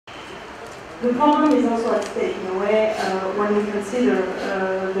The problem is also at stake in a way when we consider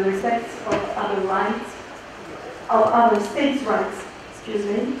the respect of other rights, or other states' rights, excuse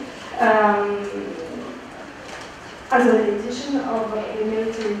me, as a limitation of the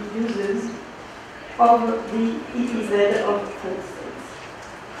military uses of the EEZ of third states.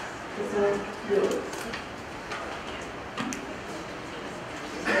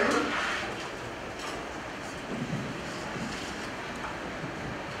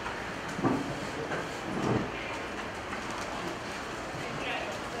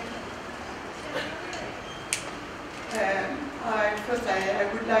 First, I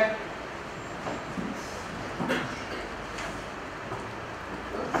would like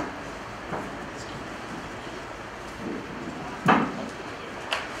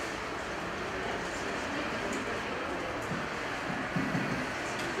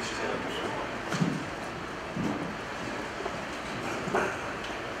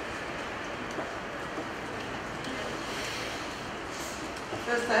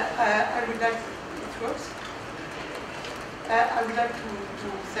I would like to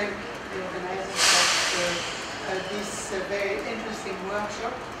thank the organizers of this very interesting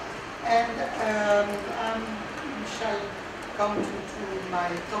workshop, and we shall come to my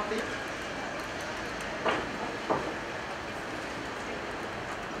topic.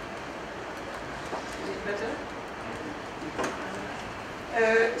 Is it better?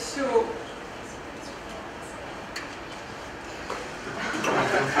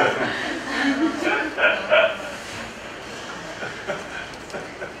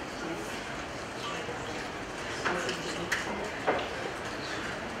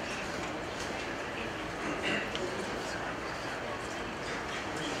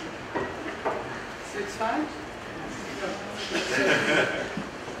 It's fine?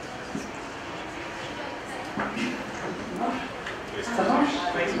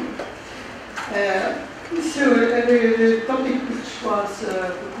 The topic which was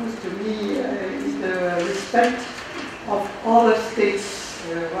proposed to me is the respect of other states'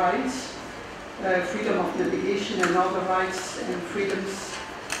 rights, freedom of navigation and other rights and freedoms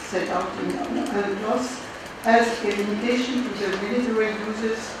set out in UNCLOS as a limitation to the military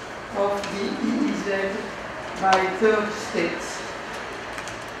uses of the EEZ by third states.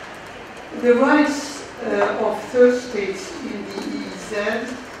 The rights of third states in the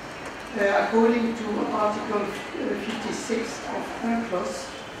EEZ, according to Article 56 of UNCLOS,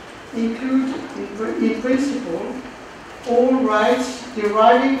 include in principle all rights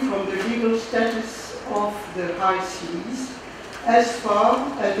deriving from the legal status of the high seas, as far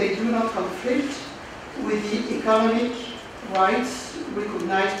as they do not conflict with the economic rights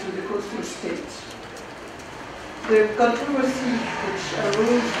recognized to the coastal states. The controversy which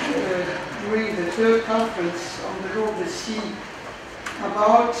arose during the third conference on the law of the sea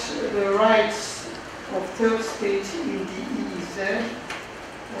about the rights of third states in the EEZ,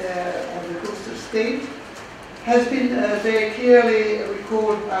 of the coastal state, has been very clearly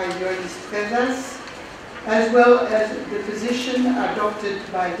recalled by Johannes Prezas, as well as the position adopted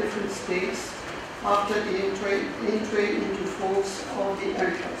by different states after the entry into force of the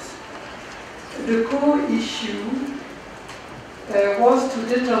UNCLOS. The core issue was to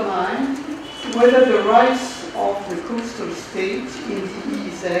determine whether the rights of the coastal state in the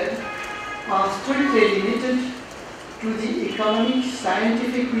EEZ are strictly limited to the economic,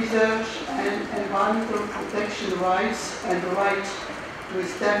 scientific research and environmental protection rights and the right to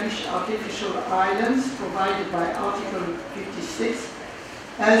establish artificial islands provided by Article 56,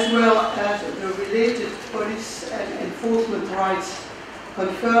 as well as the related police and enforcement rights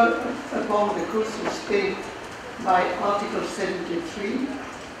conferred upon the coastal state by Article 73,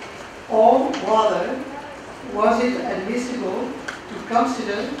 or rather, was it admissible to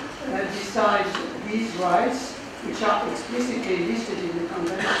consider, besides these rights, which are explicitly listed in the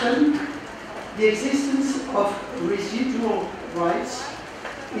Convention, the existence of residual rights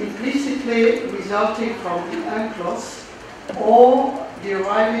implicitly resulting from the UNCLOS or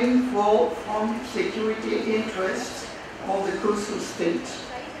deriving from security interests of the coastal state.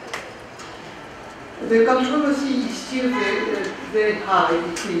 The controversy is still very high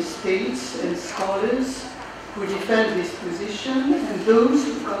between states and scholars who defend this position and those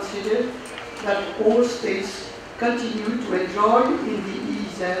who consider that all states continue to enjoy in the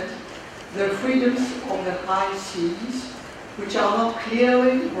EEZ the freedoms of the high seas, which are not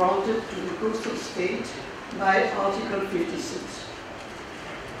clearly granted to the coastal state by Article 56.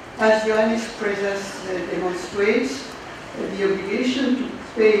 As Johannes Prezas demonstrates, the obligation to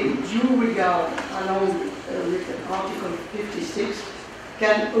pay due regard along with Article 56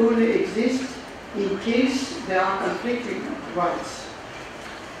 can only exist in case there are conflicting rights.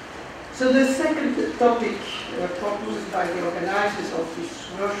 So the second topic proposed by the organizers of this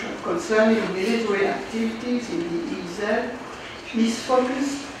workshop concerning military activities in the EZ is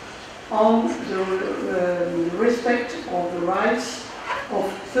focused on the respect of the rights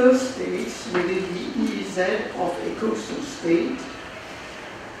of third states within the EZ of a coastal state.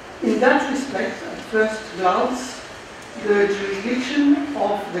 In that respect, at first glance, the jurisdiction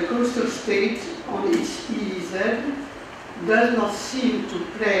of the coastal state on its EZ does not seem to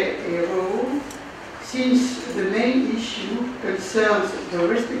play a role, since the main issue concerns the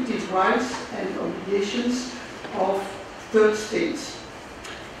respective rights and obligations of third states.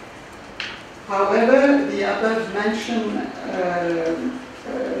 However, the above-mentioned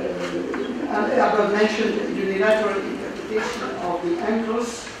unilateral interpretation of the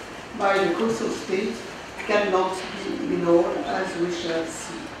UNCLOS by the coastal state cannot be ignored, as we shall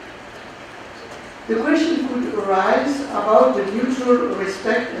see. The question could arise about the mutual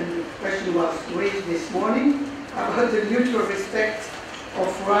respect, and the question was raised this morning, about the mutual respect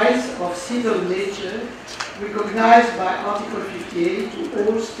of rights of civil nature recognized by Article 58 to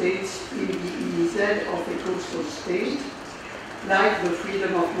all states in the EEZ of a coastal state, like the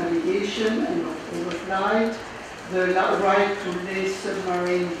freedom of navigation and of overflight, the right to lay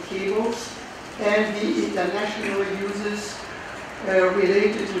submarine cables, and the international uses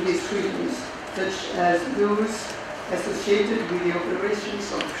related to these freedoms, such as those associated with the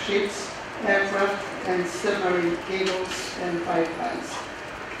operations of ships, aircraft, and submarine cables and pipelines.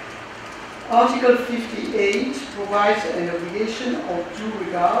 Article 58 provides an obligation of due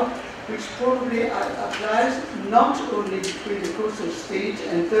regard, which probably applies not only between the coastal state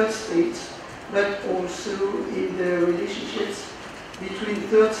and third states, but also in the relationships between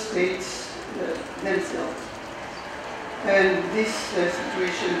third states themselves. And this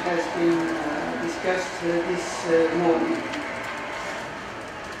situation has been discussed this morning.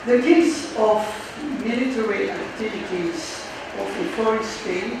 The case of military activities of a foreign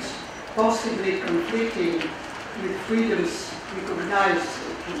state possibly conflicting with freedoms recognized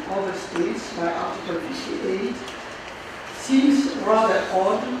in other states by Article 58 seems rather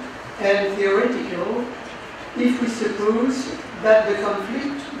odd and theoretical if we suppose that the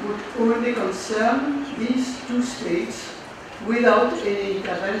conflict would only concern these two states without any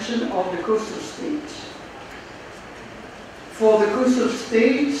intervention of the coastal state. For the coastal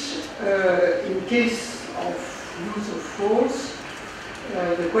state, in case of use of force,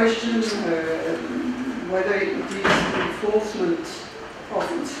 the question whether it is enforcement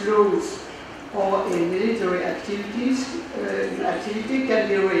of its laws or a military activity can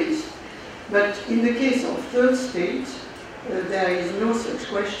be raised. But in the case of third state, there is no such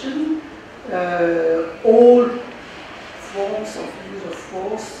question. All forms of use of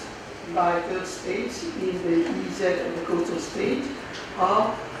force by third states in the EZ of the coastal state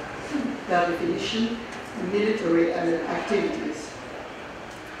are, by definition, military activities.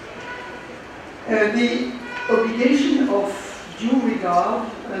 The obligation of due regard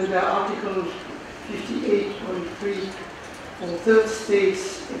under Article 58.3 for third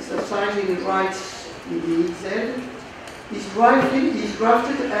states exercising rights in the EZ is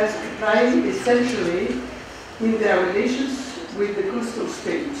drafted as applying essentially in their relations with the coastal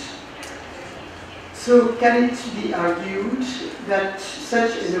state. So can it be argued that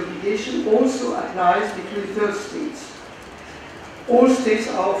such an obligation also applies between third states? All states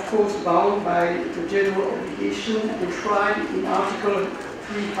are of course bound by the general obligation enshrined in Article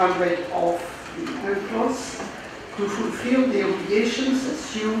 300 of the UNCLOS to fulfill the obligations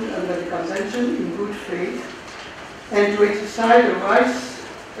assumed under the Convention in good faith and to exercise the rights,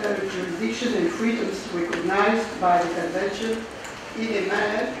 jurisdiction and freedoms recognized by the Convention in a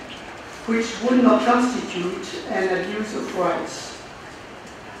manner which would not constitute an abuse of rights.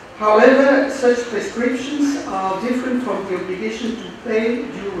 However, such prescriptions are different from the obligation to pay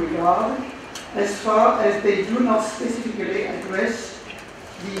due regard as far as they do not specifically address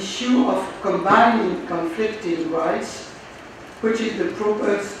the issue of combining conflicting rights, which is the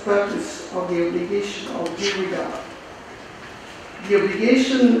purpose of the obligation of due regard. The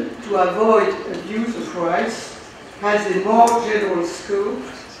obligation to avoid abuse of rights has a more general scope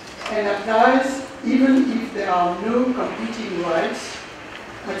and applies even if there are no competing rights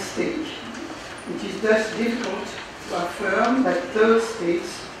at stake. It is thus difficult to affirm that third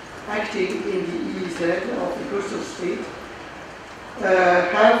states acting in the EEZ of the coastal state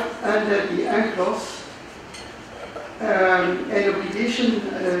have under the UNCLOS an obligation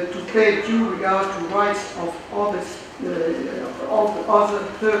to pay due regard to rights of other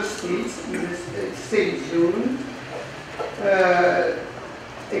third states in the same zone,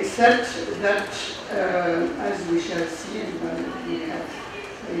 except that, as we shall see, and we have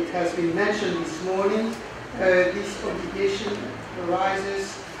it has been mentioned this morning, this obligation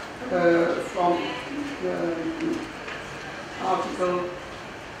arises from Article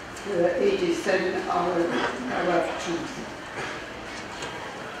 87, paragraph 2.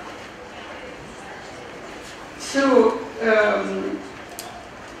 So,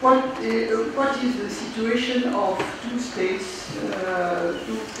 what is the situation of two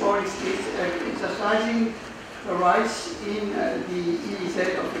foreign states exercising the rights in the EEZ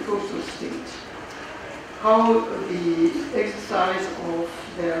of the coastal state? How the exercise of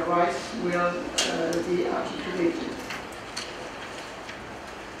their rights will be articulated?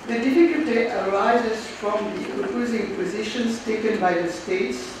 The difficulty arises from the opposing positions taken by the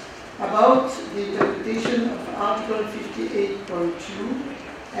states about the interpretation of Article 58.2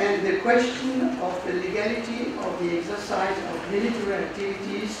 and the question of the legality of the exercise of military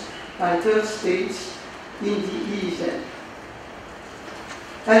activities by third states in the EEZ.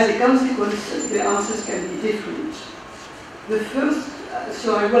 As a consequence, the answers can be different. The first,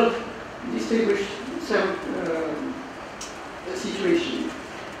 so I will distinguish some situations.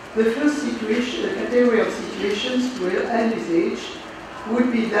 The first situation, the category of situations we'll envisage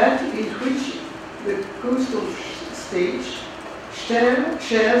would be that in which the coastal state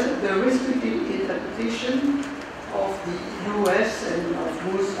shares the respective interpretation of the US and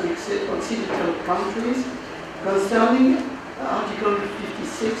of most occidental countries concerning Article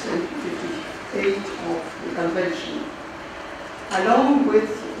 56 and 58 of the Convention. Along with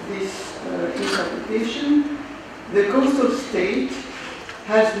this interpretation, the coastal state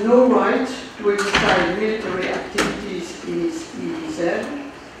has no right to exercise military activities in its EEZ,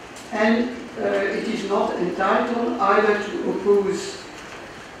 and it is not entitled either to oppose,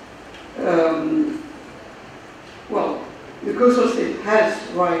 well, the coastal state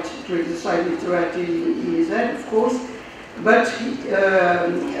has right to exercise military activity in EEZ, of course, but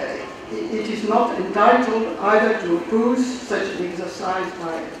it is not entitled either to oppose such an exercise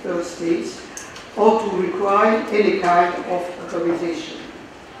by third states or to require any kind of authorization.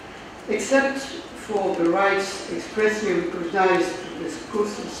 Except for the rights expressly recognized to the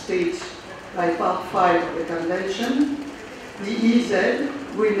coastal states by Part 5 of the Convention, the EEZ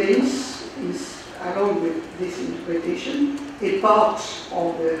remains, along with this interpretation, a part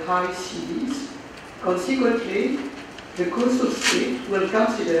of the high seas. Consequently, the coastal state will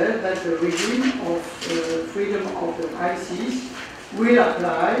consider that the regime of freedom of the high seas will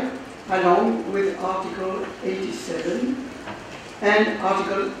apply along with Article 87, and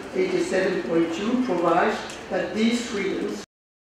Article 87.2 provides that these freedoms